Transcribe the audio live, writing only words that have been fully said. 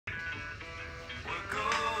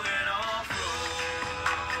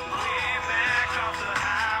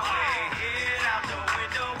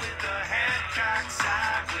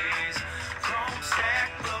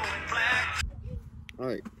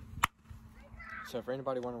So for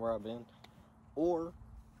anybody wondering where I've been or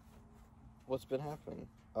what's been happening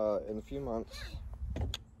in a few months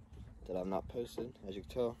that I've not posted, as you can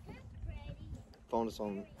tell, phone is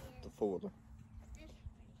on the folder.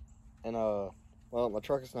 And well, my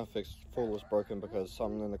truck is now fixed. Full is broken because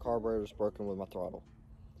something in the carburetor is broken with my throttle.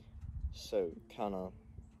 So kind of,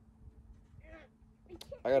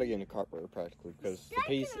 I gotta get a new carburetor practically because the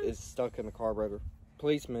piece is stuck in the carburetor.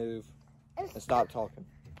 Please move and stop talking.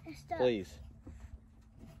 Please.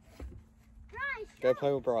 Go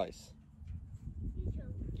play with Bryce.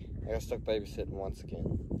 I got stuck babysitting once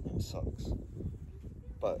again, and it sucks.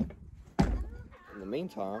 But in the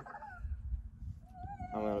meantime,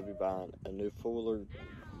 I'm gonna be buying a new Fuller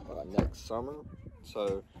next summer.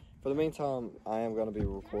 So for the meantime, I am gonna be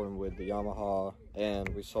recording with the Yamaha, and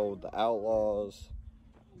we sold the Outlaws.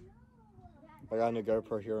 I got a new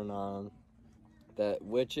GoPro Hero 9,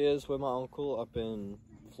 which is with my uncle up in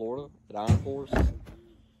Florida at Iron Force.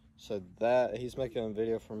 So that he's making a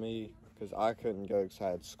video for me because I couldn't go because I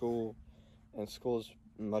had school, and school is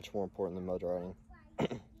much more important than motor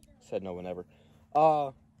riding. Said no one ever.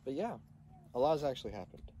 But yeah, a lot has actually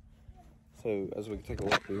happened. So as we can take a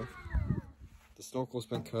look here, the snorkel's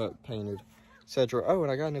been cut, painted, etc. Oh,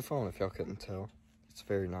 and I got a new phone if y'all couldn't tell. It's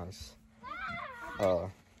very nice.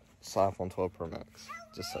 It's iPhone 12 Pro Max.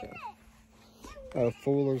 Just saying.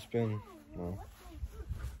 Fuller's been, well,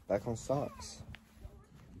 back on stocks.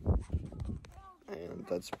 And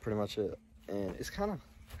that's pretty much it. And it's kind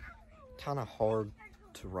of hard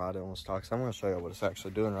to ride it on stocks. I'm going to show you what it's actually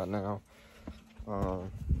doing right now. I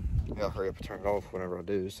gotta hurry up and turn it off whenever I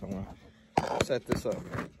do. So I'm going to set this up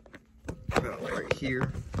about right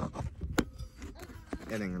here.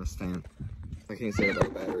 It ain't going to stand. I can't say about the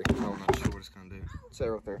battery. I'm not sure what it's going to do. Set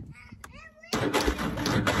it right there.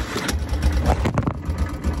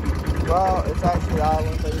 Well, it's actually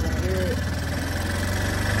idling, so you're going to hear it.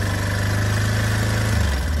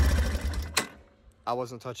 I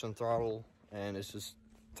wasn't touching throttle, and it's just,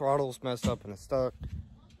 throttle's messed up and it's stuck,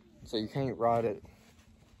 so you can't ride it.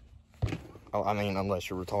 Oh, I mean, unless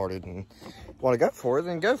you're retarded and want to go for it,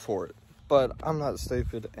 then go for it. But I'm not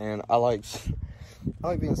stupid, and I like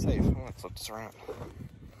being safe. I'm gonna flip this around.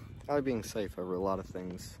 I like being safe over a lot of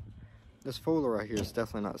things. This Fuller right here is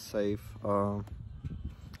definitely not safe, but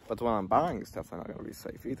the one I'm buying is definitely not gonna be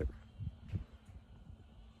safe either.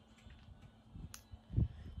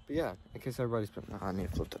 But yeah, in case everybody's been, I need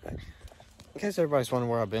to flip that back. In case everybody's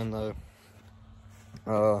wondering where I've been though,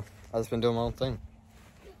 I've just been doing my own thing.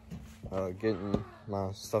 Getting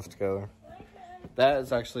my stuff together. That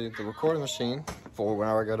is actually the recording machine for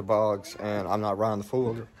whenever I go to Boggs and I'm not riding the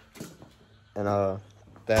Fuller. And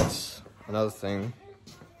that's another thing.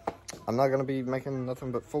 I'm not gonna be making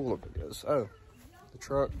nothing but Fuller videos. Oh, the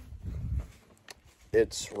truck.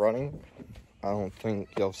 It's running. I don't think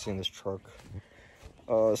y'all have seen this truck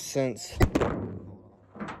since. I don't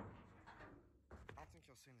think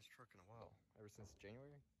y'all seen this truck in a while. Ever since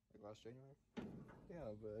January, like last January.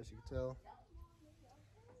 Yeah, but as you can tell,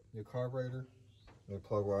 new carburetor, new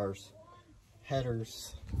plug wires,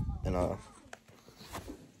 headers, and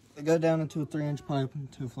they go down into a 3-inch pipe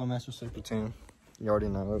into a Flowmaster Super 10. You already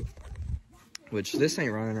know it. Which this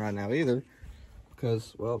ain't running right now either,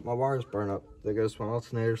 because well, my wires burn up. There goes my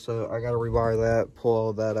alternator, so I gotta rewire that, pull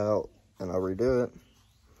all that out, and I'll redo it.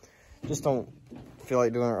 Just don't feel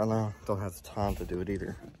like doing it right now. Don't have the time to do it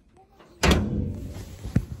either.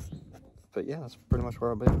 But yeah, that's pretty much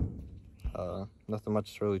where I've been. Nothing much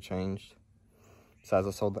has really changed. Besides,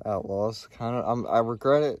 I sold the Outlaws. I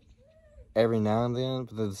regret it every now and then,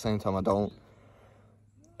 but at the same time, I don't.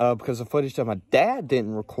 Because the footage that my dad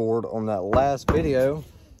didn't record on that last video,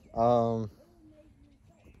 the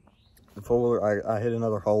Fuller, I hit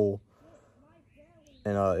another hole,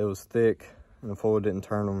 and it was thick, and the Fuller didn't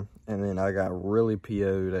turn them, and then I got really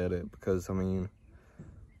PO'd at it, because, I mean,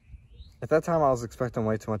 at that time, I was expecting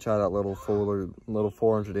way too much out of that little Fuller, little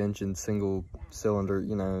 400 engine, single cylinder,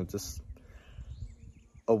 you know, just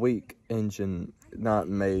a weak engine, not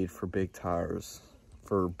made for big tires,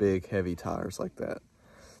 for big, heavy tires like that.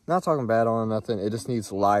 Not talking bad on nothing, it just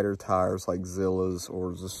needs lighter tires like Zilla's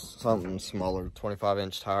or just something smaller,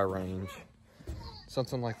 25-inch tire range,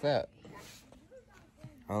 something like that.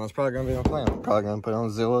 That's probably going to be my plan. I'm probably going to put on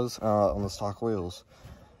Zilla's on the stock wheels,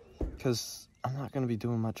 because I'm not going to be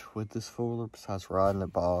doing much with this Fuller besides riding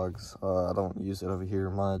at Boggs. I don't use it over here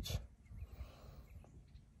much.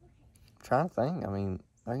 I'm trying to think. I mean,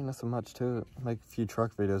 there ain't nothing much to it. I make a few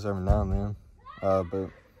truck videos every now and then. But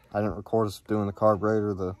I didn't record us doing the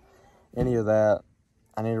carburetor, any of that.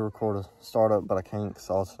 I need to record a startup, but I can't because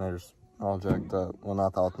the alternator's all jacked up. Well,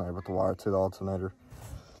 not the alternator, but the wire to the alternator.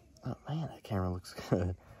 Oh, man, that camera looks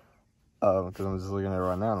good. Because I'm just looking at it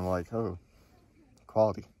right now, and I'm like, oh,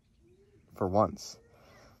 quality. For once.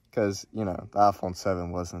 Because, you know, the iPhone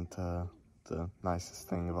 7 wasn't the nicest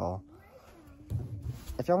thing of all.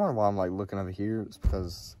 If y'all wonder why I'm, like, looking over here, it's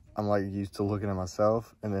because I'm, like, used to looking at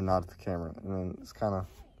myself and then not at the camera. And then it's kind of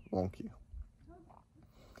wonky.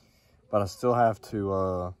 But I still have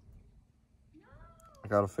to, I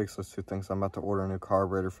gotta fix those two things. I'm about to order a new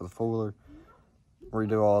carburetor for the Fuller,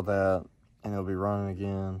 redo all that, and it'll be running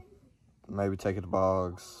again. Maybe take it to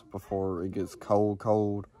Boggs before it gets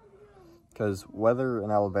cold. Because weather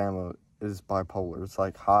in Alabama is bipolar. It's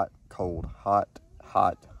like hot, cold, hot,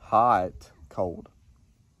 cold.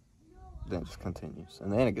 Then it just continues.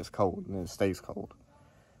 And then it gets cold, and then it stays cold.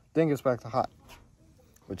 Then it gets back to hot.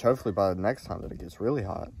 Which hopefully by the next time that it gets really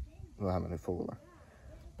hot, we'll have a new Fuller.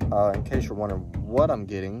 In case you're wondering what I'm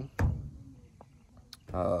getting,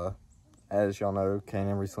 as y'all know,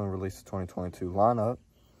 K&N recently released the 2022 lineup,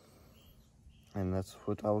 and that's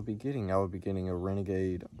what I will be getting. I will be getting a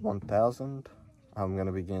Renegade 1000. I'm going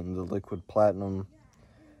to be getting the liquid platinum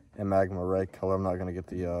and magma red color. I'm not going to get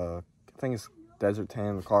the, I think it's desert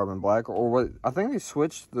tan, the carbon black, or what, I think they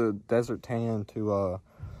switched the desert tan to,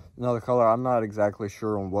 another color. I'm not exactly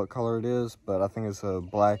sure on what color it is, but I think it's a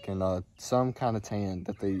black and some kind of tan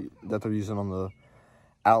that they're using on the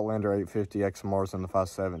Outlander 850 XMRs and the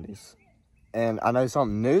 570s. And I know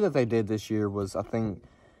something new that they did this year was, I think,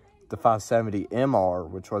 the 570 MR,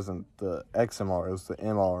 which wasn't the XMR, it was the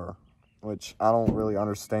MR, which I don't really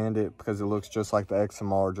understand it because it looks just like the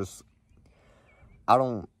XMR. Just I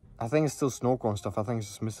think it's still snorkel and stuff. I think it's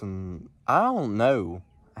just missing. I don't know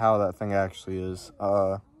how that thing actually is.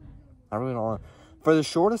 I really don't know. For the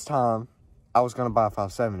shortest time, I was going to buy a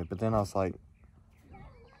 570, but then I was like,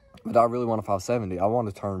 but I really want a 570. I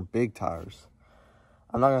want to turn big tires.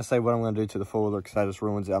 I'm not going to say what I'm going to do to the Fuller because that just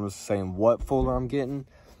ruins it. I'm just saying what Fuller I'm getting.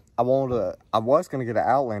 I was going to get an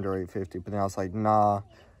Outlander 850, but then I was like, nah,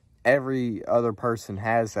 every other person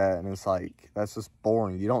has that, and it's like, that's just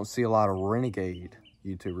boring. You don't see a lot of Renegade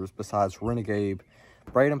YouTubers besides Renegade.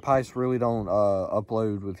 Braden Pice really don't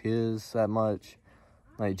upload with his that much.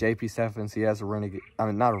 Like JP Steffens, he has a Renegade. I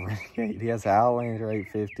mean, not a Renegade. He has an Outlander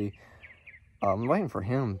 850. I'm waiting for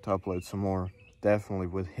him to upload some more. Definitely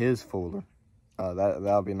with his Fuller.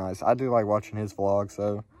 That'll be nice. I do like watching his vlogs,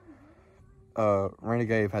 though.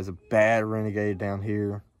 Renegade has a bad Renegade down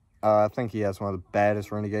here. I think he has one of the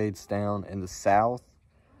baddest Renegades down in the South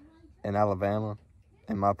in Alabama,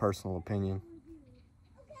 in my personal opinion.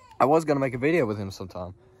 I was going to make a video with him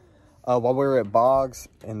sometime. While we were at Boggs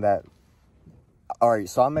and that... Alright,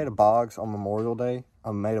 so I made a Boggs on Memorial Day.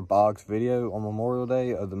 I made a Boggs video on Memorial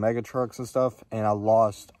Day of the mega trucks and stuff, and I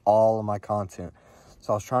lost all of my content.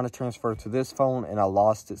 So I was trying to transfer it to this phone, and I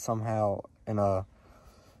lost it somehow, and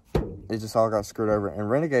it just all got screwed over. And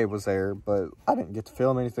Renegade was there, but I didn't get to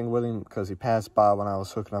film anything with him because he passed by when I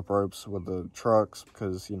was hooking up ropes with the trucks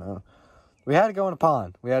because, you know, we had to go in a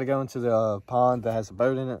pond. We had to go into the pond that has a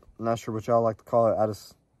boat in it. I'm not sure what y'all like to call it. I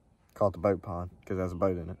just call it the boat pond because it has a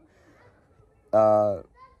boat in it.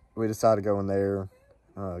 We decided to go in there,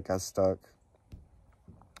 got stuck.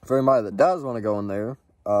 For anybody that does want to go in there,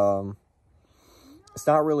 it's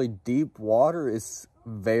not really deep water. It's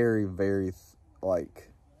very, very,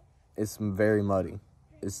 it's very muddy.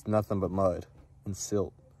 It's nothing but mud and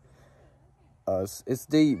silt. It's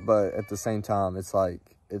deep, but at the same time, it's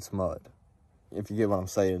like, it's mud. If you get what I'm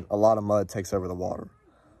saying. A lot of mud takes over the water.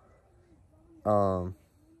 And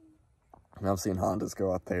I've seen Hondas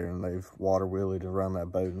go out there and they've water wheelied around that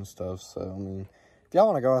boat and stuff. So, I mean, if y'all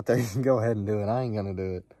want to go out there, you can go ahead and do it. I ain't going to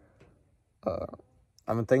do it.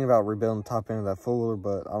 I've been thinking about rebuilding the top end of that Fuller,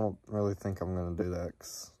 but I don't really think I'm going to do that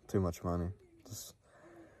because it's too much money. Just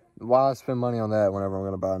why spend money on that whenever I'm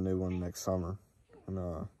going to buy a new one next summer?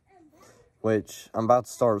 And, which I'm about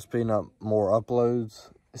to start speeding up more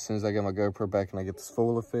uploads. As soon as I get my GoPro back and I get this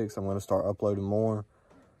Fuller fixed, I'm going to start uploading more.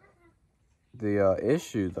 The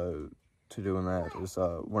issue, though, to doing that is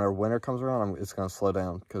whenever winter comes around, it's going to slow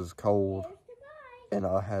down because it's cold and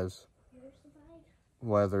has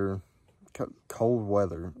weather, cold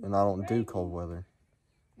weather, and I don't do cold weather.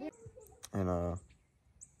 And I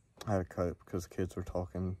had to cut it because kids were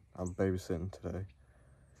talking. I'm babysitting today.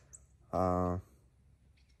 Yeah,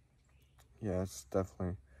 it's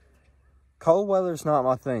definitely cold weather's not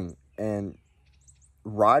my thing, and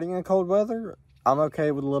riding in cold weather, I'm okay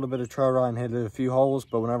with a little bit of trail riding, hitting a few holes,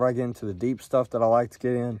 but whenever I get into the deep stuff that I like to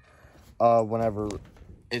get in, whenever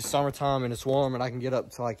it's summertime and it's warm and I can get up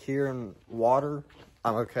to like here in water,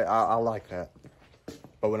 I'm okay. I like that.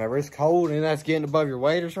 But whenever it's cold and that's getting above your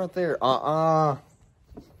waders right there,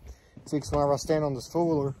 see, because whenever I stand on this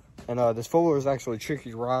Fuller, And this foiler is actually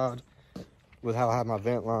tricky to ride with how I have my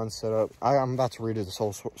vent line set up. I'm about to redo this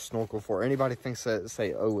whole snorkel for anybody thinks that,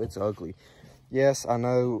 say, oh, it's ugly. Yes, I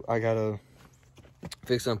know I gotta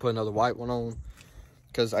fix it and put another white one on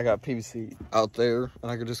because I got PVC out there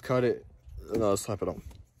and I could just cut it and I'll slap it on.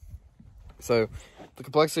 So the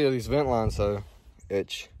complexity of these vent lines, though,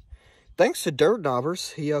 thanks to Dirt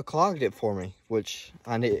Knobbers, he clogged it for me, which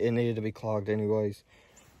it needed to be clogged anyways,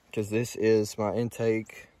 because this is my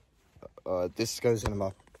intake. This goes into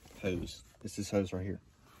my hose. This is hose right here,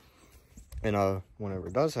 and whenever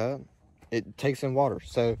it does that, it takes in water.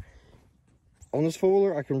 So on this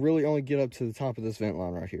foiler, I can really only get up to the top of this vent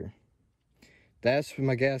line right here. That's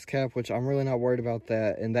my gas cap, which I'm really not worried about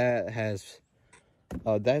that, and that has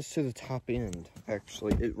that's to the top end.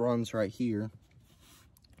 Actually, it runs right here,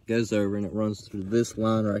 goes over, and it runs through this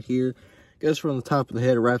line right here, goes from the top of the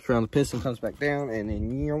head, it wraps around the piston, comes back down, and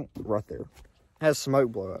then right there has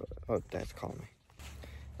smoke blow out of it. Oh, Dad's calling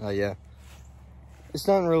me. Yeah, it's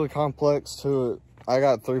nothing really complex to it. I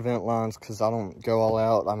got 3 vent lines because I don't go all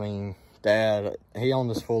out. I mean, Dad, he owned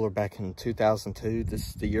this foiler back in 2002. This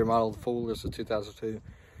is the year model of the foiler. This is 2002,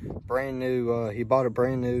 brand new. He bought it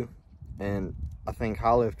brand new, and I think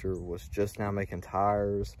Highlifter was just now making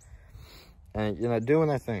tires and, you know, doing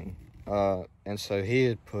that thing. And so he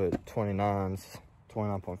had put 29s,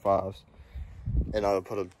 29.5s, and I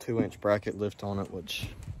put a 2-inch bracket lift on it, which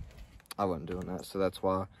I wasn't doing that. So that's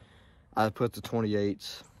why I put the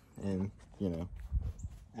 28s, and, you know,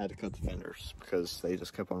 I had to cut the fenders because they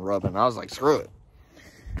just kept on rubbing. I was like, screw it.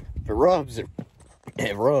 If it rubs,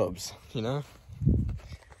 it rubs, you know?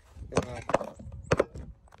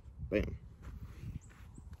 Bam.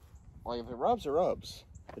 Like, if it rubs, it rubs.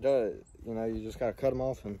 It does, you know, you just gotta cut them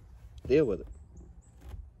off and deal with it.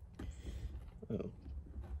 Oh.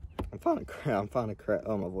 I'm finding crack.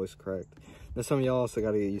 Oh, my voice cracked. Now, some of y'all also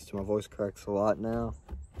gotta get used to my voice cracks a lot now.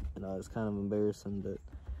 You know, it's kind of embarrassing, but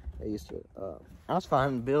I used to it. I was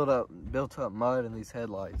finding built up mud in these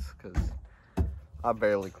headlights because I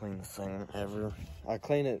barely clean this thing ever. I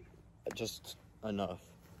clean it just enough.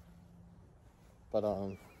 But,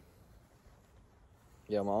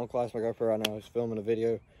 yeah, my uncle asked my GoPro right now. He's filming a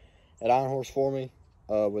video at Iron Horse for me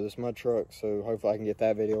with his mud truck, so hopefully I can get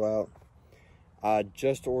that video out. I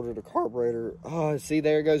just ordered a carburetor. Oh, see,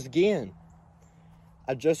 there it goes again.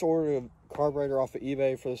 I just ordered a carburetor off of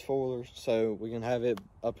eBay for this foiler, so we can have it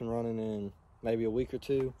up and running in maybe a week or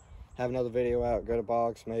two. Have another video out, go to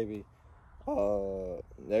box maybe.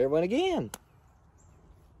 There it went again.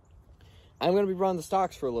 I'm going to be running the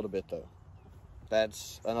stocks for a little bit, though.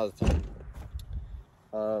 That's another thing.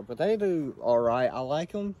 But they do all right. I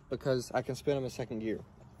like them because I can spin them in second gear.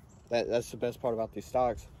 That's the best part about these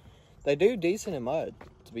stocks. They do decent in mud,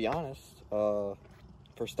 to be honest. For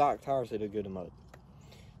stock tires, they do good in mud.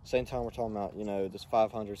 Same time we're talking about, you know, this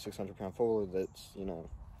 500, 600 pound foiler that's, you know,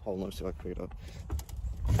 hold on, let me see if I can pick it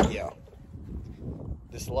up. Yeah.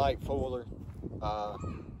 This light foiler,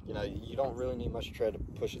 you know, you don't really need much tread to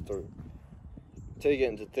push it through. Until you get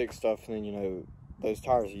into thick stuff, and then, you know, those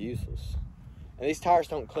tires are useless. And these tires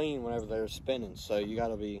don't clean whenever they're spinning, so you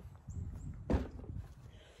gotta be...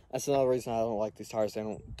 That's another reason I don't like these tires.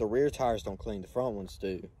 The rear tires don't clean, the front ones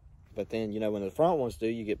do. But then, you know, when the front ones do,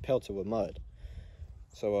 you get pelted with mud.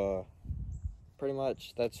 So, pretty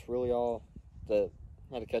much, that's really all that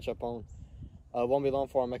I had to catch up on. Won't be long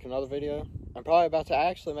before I make another video. I'm probably about to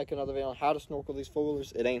actually make another video on how to snorkel these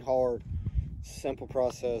foilers. It ain't hard. Simple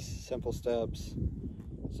process, simple steps.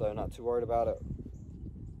 So, not too worried about it.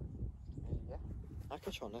 And yeah, I'll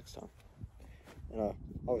catch y'all next time. And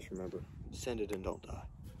always remember, send it and don't die.